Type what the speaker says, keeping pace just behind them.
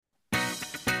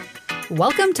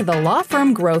Welcome to the Law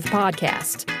Firm Growth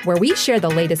Podcast, where we share the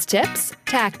latest tips,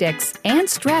 tactics, and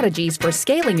strategies for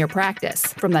scaling your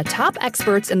practice from the top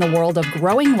experts in the world of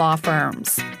growing law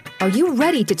firms. Are you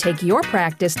ready to take your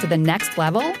practice to the next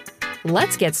level?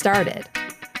 Let's get started.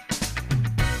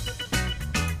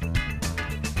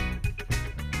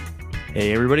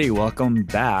 Hey everybody, welcome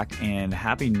back and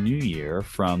Happy New Year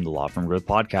from the Law Firm Growth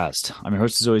Podcast. I'm your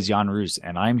host as always, Jan Roos,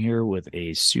 and I'm here with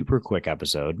a super quick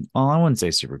episode. Well, I wouldn't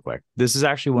say super quick. This is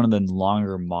actually one of the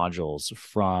longer modules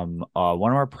from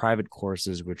one of our private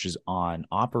courses, which is on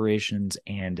operations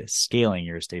and scaling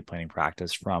your estate planning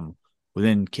practice from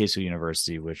within Casey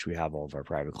University, which we have all of our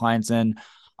private clients in.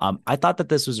 I thought that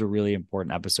this was a really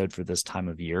important episode for this time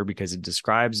of year because it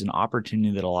describes an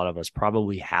opportunity that a lot of us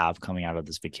probably have coming out of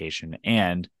this vacation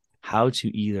and how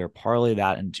to either parlay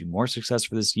that into more success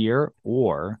for this year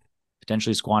or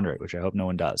potentially squander it, which I hope no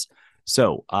one does.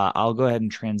 So I'll go ahead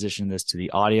and transition this to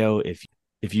the audio.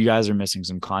 If you guys are missing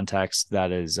some context,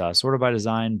 that is sort of by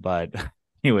design, but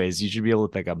anyways, you should be able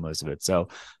to pick up most of it. So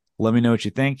let me know what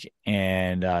you think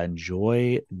and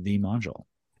enjoy the module.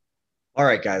 All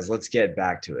right, guys, let's get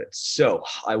back to it. So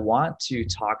I want to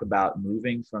talk about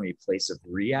moving from a place of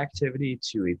reactivity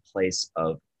to a place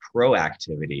of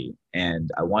proactivity.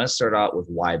 And I want to start out with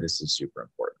why this is super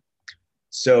important.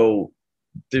 So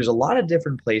there's a lot of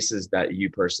different places that you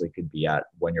personally could be at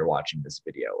when you're watching this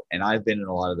video. And I've been in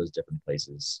a lot of those different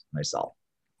places myself.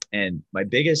 And my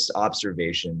biggest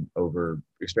observation over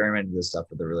experimenting with this stuff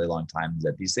for a really long time is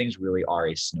that these things really are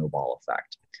a snowball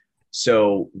effect.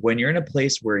 So when you're in a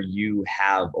place where you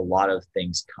have a lot of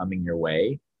things coming your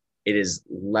way, it is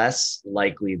less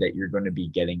likely that you're going to be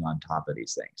getting on top of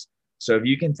these things. So if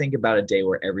you can think about a day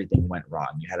where everything went wrong,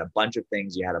 you had a bunch of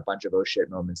things, you had a bunch of oh shit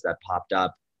moments that popped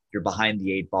up, you're behind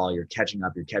the eight ball, you're catching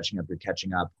up.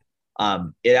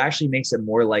 It actually makes it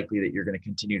more likely that you're going to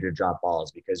continue to drop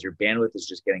balls because your bandwidth is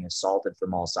just getting assaulted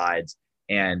from all sides.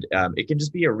 And it can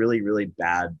just be a really, really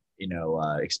bad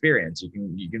experience.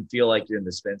 You can feel like you're in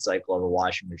the spin cycle of a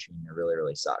washing machine. It really,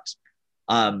 really sucks.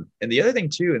 And the other thing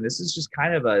too, and this is just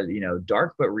kind of a,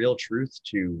 dark but real truth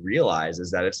to realize is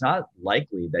that it's not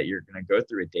likely that you're going to go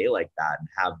through a day like that and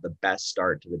have the best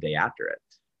start to the day after it.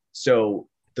 So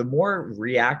the more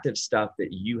reactive stuff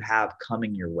that you have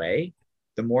coming your way,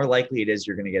 the more likely it is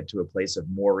you're going to get to a place of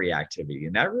more reactivity.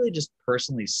 And that really just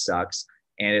personally sucks.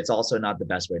 And it's also not the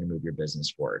best way to move your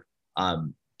business forward.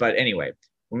 But anyway,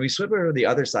 when we switch over to the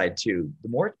other side too, the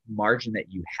more margin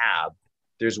that you have,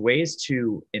 there's ways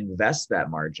to invest that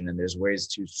margin and there's ways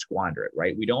to squander it,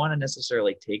 right? We don't want to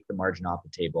necessarily take the margin off the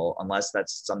table unless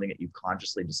that's something that you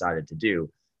consciously decided to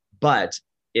do. But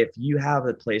if you have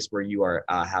a place where you are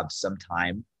have some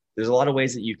time, there's a lot of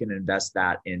ways that you can invest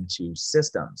that into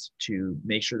systems to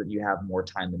make sure that you have more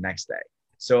time the next day,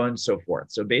 so on and so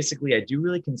forth. So basically, I do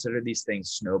really consider these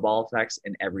things snowball effects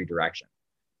in every direction.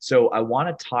 So I want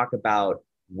to talk about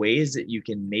ways that you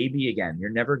can maybe, again, you're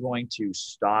never going to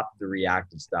stop the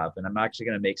reactive stuff. And I'm actually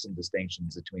going to make some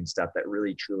distinctions between stuff that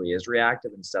really truly is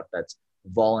reactive and stuff that's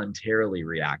voluntarily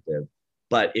reactive.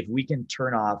 But if we can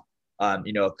turn off,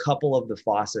 a couple of the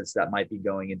faucets that might be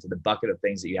going into the bucket of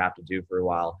things that you have to do for a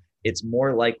while, it's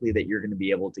more likely that you're going to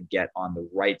be able to get on the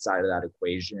right side of that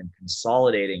equation and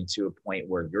consolidating to a point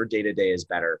where your day-to-day is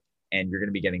better and you're going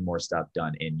to be getting more stuff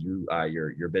done in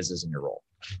your business and your role.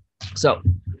 So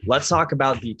let's talk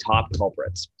about the top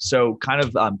culprits. So kind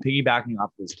of piggybacking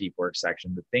off this deep work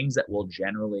section, the things that will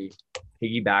generally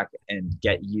piggyback and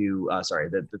get you,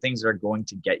 the things that are going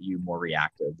to get you more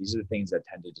reactive. These are the things that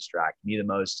tend to distract me the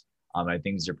most. I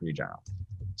think these are pretty general.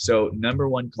 So number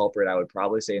one culprit, I would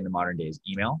probably say in the modern day is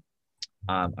email.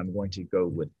 I'm going to go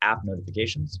with app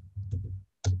notifications.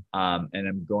 And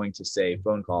I'm going to say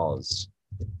phone calls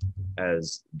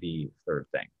as the third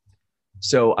thing.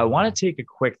 So I want to take a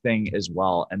quick thing as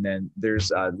well. And then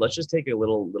there's, let's just take a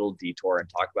little detour and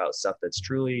talk about stuff that's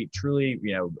truly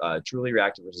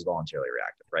reactive versus voluntarily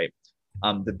reactive, right?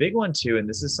 The big one too, and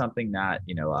this is something that,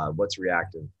 what's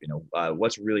reactive,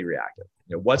 what's really reactive,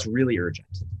 what's really urgent,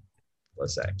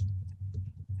 let's say.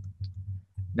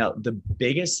 Now, the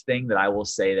biggest thing that I will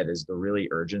say that is the really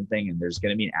urgent thing, and there's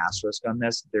going to be an asterisk on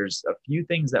this, there's a few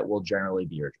things that will generally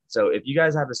be urgent. So if you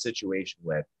guys have a situation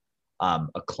with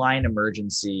a client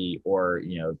emergency, or,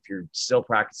 if you're still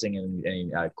practicing in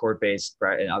any court-based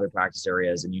in other practice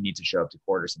areas and you need to show up to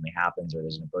court or something happens, or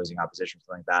there's an opposing opposition or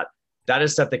something like that, that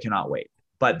is stuff that cannot wait.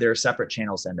 But there are separate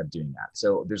channels to end up doing that.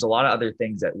 So there's a lot of other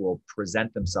things that will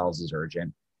present themselves as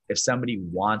urgent. If somebody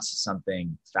wants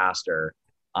something faster,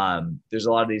 there's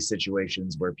a lot of these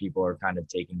situations where people are kind of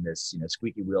taking this,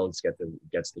 squeaky wheel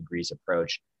gets the grease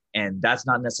approach. And that's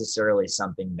not necessarily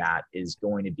something that is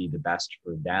going to be the best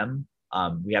for them.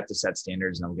 We have to set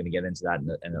standards, and I'm going to get into that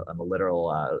in a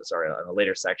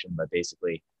later section, but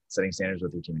basically setting standards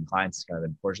with your team and clients is kind of an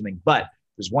important thing. But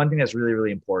there's one thing that's really,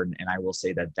 really important. And I will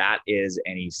say that that is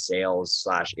any sales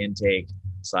 / intake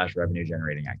 / revenue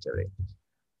generating activity.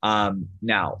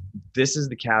 Now, this is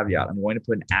the caveat. I'm going to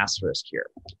put an asterisk here.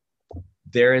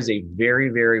 There is a very,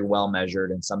 very well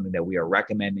measured and something that we are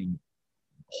recommending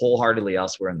wholeheartedly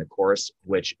elsewhere in the course,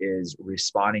 which is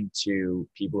responding to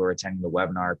people who are attending the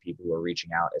webinar, people who are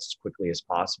reaching out as quickly as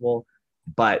possible.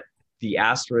 But the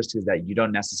asterisk is that you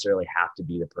don't necessarily have to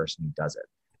be the person who does it.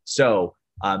 So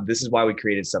this is why we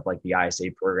created stuff like the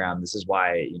ISA program. This is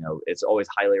why, it's always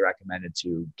highly recommended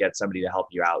to get somebody to help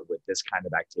you out with this kind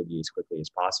of activity as quickly as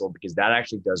possible, because that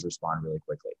actually does respond really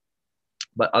quickly.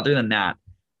 But other than that,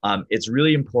 it's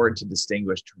really important to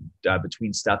distinguish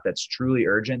between stuff that's truly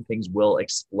urgent. Things will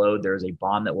explode. There's a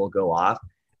bomb that will go off,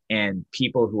 and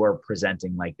people who are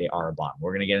presenting like they are a bomb.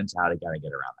 We're going to get into how to kind of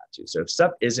get around that too. So if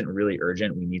stuff isn't really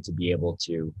urgent, we need to be able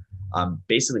to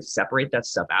basically separate that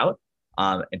stuff out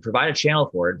and provide a channel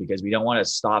for it, because we don't want to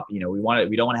stop. We don't want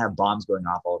to have bombs going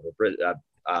off all over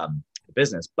the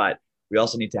business, but we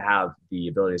also need to have the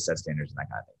ability to set standards and that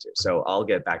kind of thing too. So I'll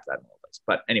get back to that in a little bit.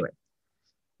 But anyway,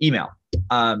 email.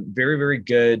 Very, very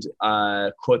good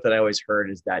quote that I always heard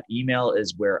is that email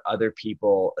is where other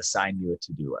people assign you a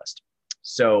to-do list.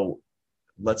 So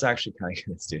let's actually kind of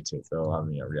get this too. So I'll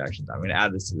have reaction time. I'm going to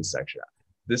add this to this section.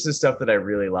 This is stuff that I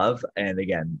really love. And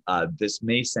again, this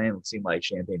may seem like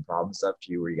champagne problem stuff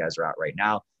to you where you guys are at right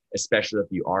now, especially if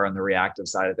you are on the reactive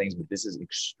side of things, but this is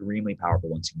extremely powerful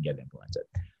once you can get it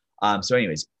implemented. So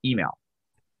anyways, email.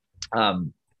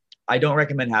 I don't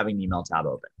recommend having an email tab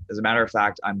open. As a matter of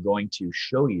fact, I'm going to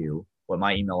show you what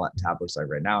my email tab looks like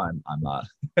right now. I'm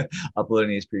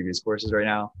uploading these previous courses right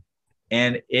now,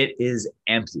 and it is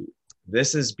empty.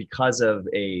 This is because of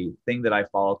a thing that I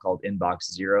follow called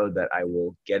Inbox Zero that I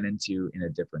will get into in a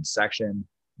different section.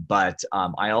 But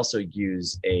I also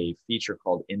use a feature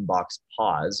called Inbox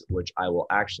Pause, which I will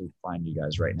actually find you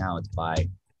guys right now. It's if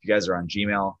you guys are on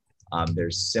Gmail,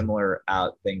 there's similar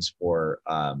things for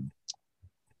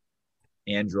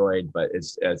Android, but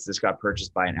this got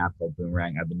purchased by an app called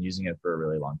Boomerang. I've been using it for a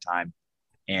really long time.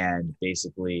 And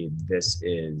basically, this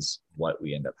is what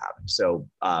we end up having. So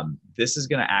this is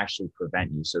going to actually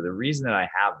prevent you. So the reason that I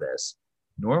have this,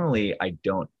 normally I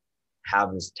don't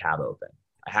have this tab open.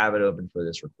 I have it open for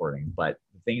this recording, but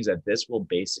the thing is that this will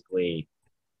basically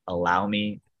allow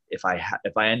me, if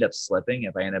I end up slipping,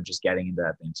 if I end up just getting into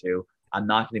that thing too, I'm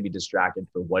not going to be distracted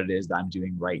for what it is that I'm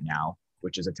doing right now,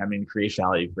 which is attempting to create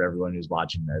value for everyone who's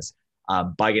watching this,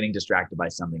 by getting distracted by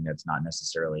something that's not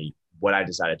necessarily what I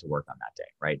decided to work on that day,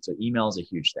 right? So email is a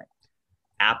huge thing.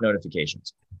 App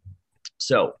notifications.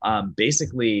 So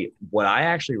basically what I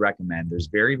actually recommend, there's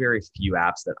very, very few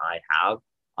apps that I have.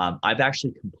 I've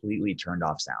actually completely turned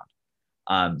off sound.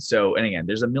 And again,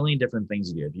 there's a million different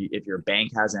things to do. If your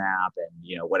bank has an app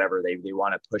and whatever, they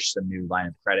want to push some new line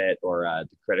of credit or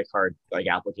the credit card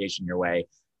application your way,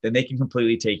 then they can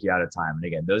completely take you out of time. And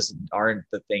again, those aren't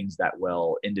the things that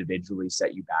will individually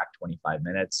set you back 25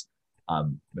 minutes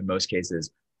in most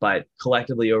cases, but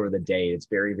collectively over the day, it's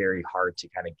very, very hard to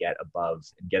kind of get above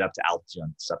and get up to altitude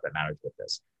on stuff that matters with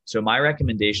this. So my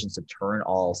recommendation is to turn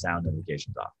all sound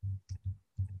notifications off.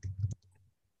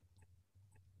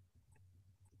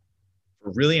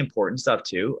 For really important stuff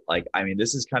too,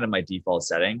 this is kind of my default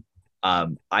setting.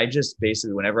 I just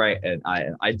basically, whenever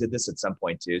I did this at some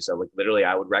point too. So literally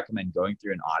I would recommend going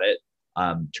through an audit,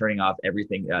 turning off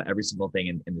everything, every single thing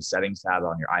in the settings tab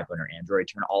on your iPhone or Android,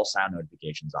 turn all sound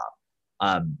notifications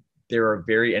off. There are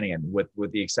and again,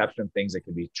 with the exception of things that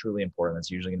could be truly important, that's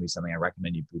usually gonna be something I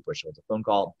recommend you push with a phone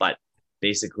call, but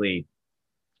basically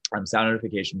sound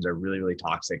notifications are really, really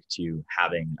toxic to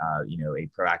having, a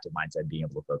proactive mindset, being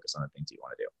able to focus on the things that you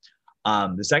want to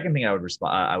do. The second thing I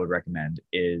would recommend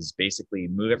is basically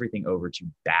move everything over to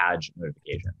badge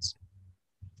notifications.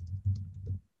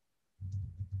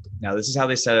 Now, this is how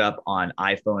they set it up on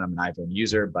iPhone. I'm an iPhone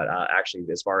user, but actually,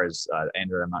 as far as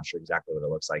Android, I'm not sure exactly what it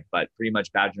looks like. But pretty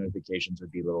much badge notifications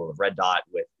would be a little red dot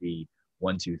with the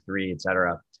 1, 2, 3,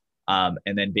 etc. And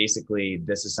then basically,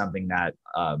 this is something that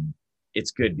it's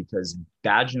good because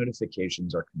badge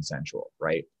notifications are consensual,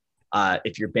 right?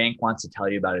 If your bank wants to tell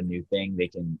you about a new thing, they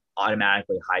can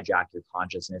automatically hijack your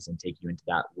consciousness and take you into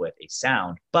that with a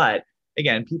sound. But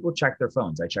again, people check their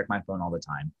phones. I check my phone all the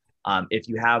time. If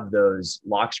you have those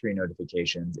lock screen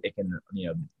notifications, it can,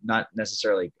 not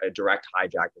necessarily a direct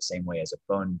hijack the same way as a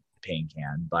phone ping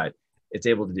can, but it's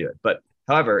able to do it. But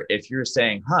However, if you're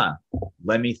saying, I'm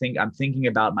thinking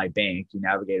about my bank, you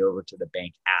navigate over to the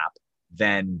bank app,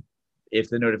 then if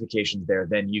the notification's there,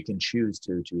 then you can choose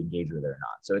to engage with it or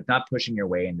not. So it's not pushing your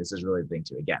way. And this is really the thing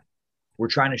too. Again, we're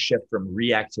trying to shift from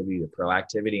reactivity to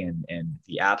proactivity, and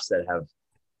the apps that have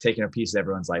taken a piece of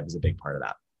everyone's life is a big part of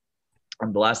that.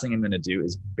 The last thing I'm going to do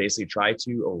is basically try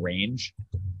to arrange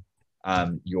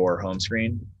your home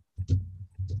screen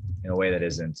in a way that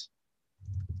isn't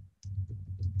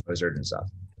urgent stuff.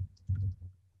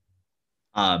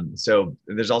 So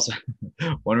there's also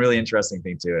one really interesting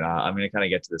thing too, and I'm going to kind of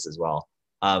get to this as well.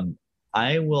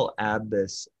 I will add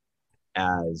this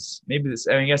as maybe this,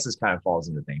 I guess this kind of falls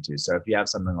into the thing too. So if you have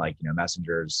something like,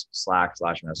 messengers,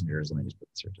 Slack/messengers, let me just put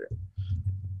this here too.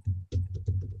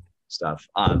 Stuff.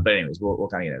 But anyways, we'll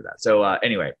kind of get into that. So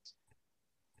anyway,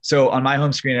 so on my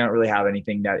home screen, I don't really have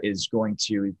anything that is going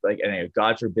to, like, anyway,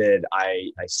 God forbid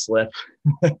I slip,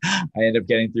 I end up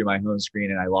getting through my home screen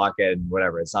and I lock it and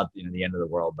whatever. It's not the end of the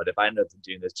world. But if I end up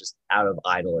doing this just out of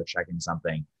idle or checking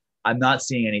something, I'm not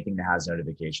seeing anything that has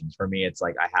notifications. For me, it's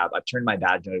like I've turned my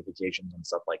badge notifications on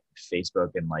stuff like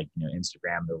Facebook and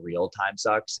Instagram. The real time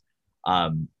sucks.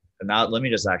 And now let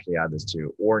me just actually add this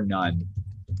too, or none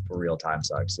for real time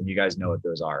sucks. And you guys know what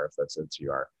those are if that's what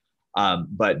you are.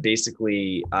 But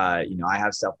basically, I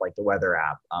have stuff like the weather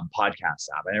app, podcast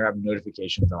app. I never have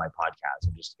notifications on my podcast.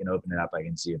 I'm just gonna open it up. I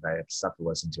can see if I have stuff to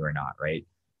listen to or not, right?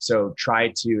 So try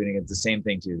to, and it's the same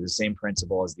thing too, the same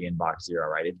principle as the inbox zero,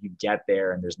 right? If you get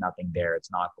there and there's nothing there, it's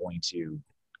not going to,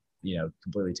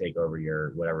 completely take over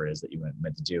your whatever it is that you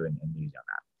meant to do and lose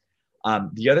on that.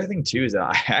 The other thing too is that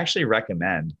I actually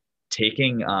recommend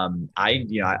taking.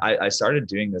 I started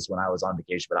doing this when I was on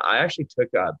vacation, but I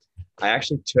took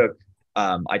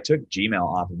Gmail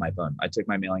off of my phone. I took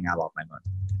my mailing app off my phone.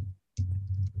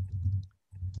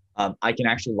 I can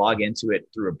actually log into it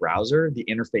through a browser. The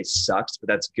interface sucks, but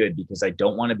that's good because I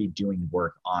don't want to be doing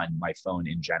work on my phone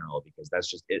in general, because that's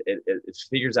just, it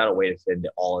figures out a way to fit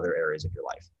into all other areas of your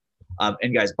life.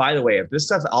 And guys, by the way, if this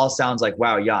stuff all sounds like,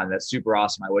 wow, Jan, that's super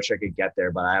awesome, I wish I could get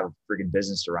there, but I have a freaking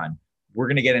business to run. We're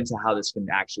going to get into how this can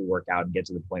actually work out and get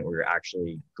to the point where you're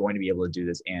actually going to be able to do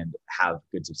this and have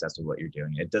good success with what you're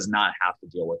doing. It does not have to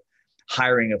deal with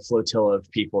hiring a flotilla of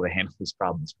people to handle these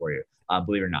problems for you,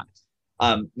 believe it or not.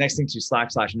 Next thing to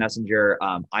Slack/Messenger,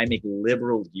 I make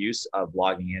liberal use of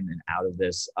logging in and out of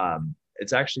this.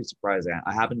 It's actually surprising.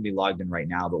 I happen to be logged in right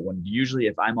now, but usually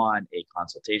if I'm on a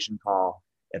consultation call,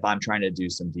 if I'm trying to do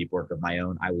some deep work of my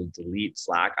own, I will delete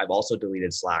Slack. I've also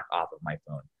deleted Slack off of my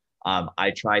phone.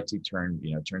 I try to turn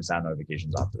sound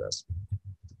notifications off to this.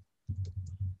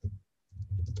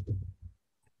 All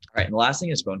right, and the last thing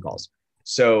is phone calls.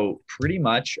 So pretty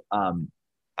much, I'm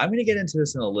going to get into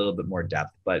this in a little bit more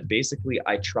depth, but basically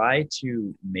I try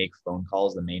to make phone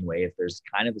calls the main way. If there's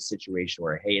kind of a situation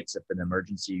where, hey, it's an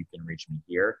emergency, you can reach me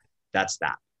here, that's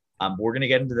that. We're going to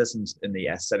get into this in the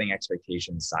setting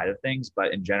expectations side of things,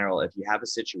 but in general, if you have a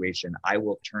situation, I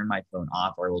will turn my phone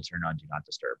off or I will turn on Do Not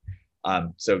Disturb.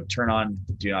 So turn on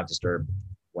Do Not Disturb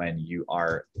when you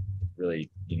are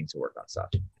really needing to work on stuff.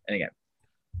 And again,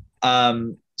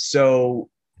 so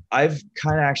I've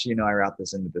kind of actually, I wrap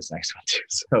this into this next one too.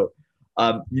 So,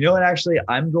 what, actually,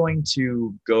 I'm going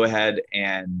to go ahead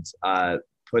and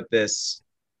put this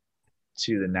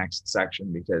to the next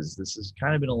section because this has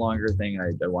kind of been a longer thing.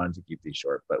 I wanted to keep these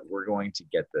short, but we're going to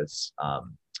get this.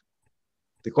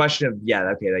 The question of,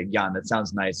 Jan, that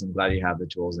sounds nice. I'm glad you have the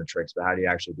tools and the tricks, but how do you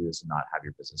actually do this and not have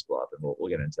your business blow up? And we'll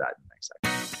get into that in the next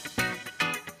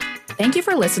section. Thank you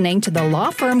for listening to the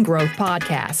Law Firm Growth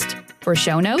Podcast. For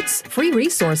show notes, free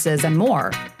resources, and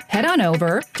more, head on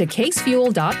over to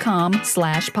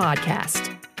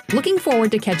casefuel.com/podcast. Looking forward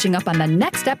to catching up on the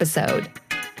next episode.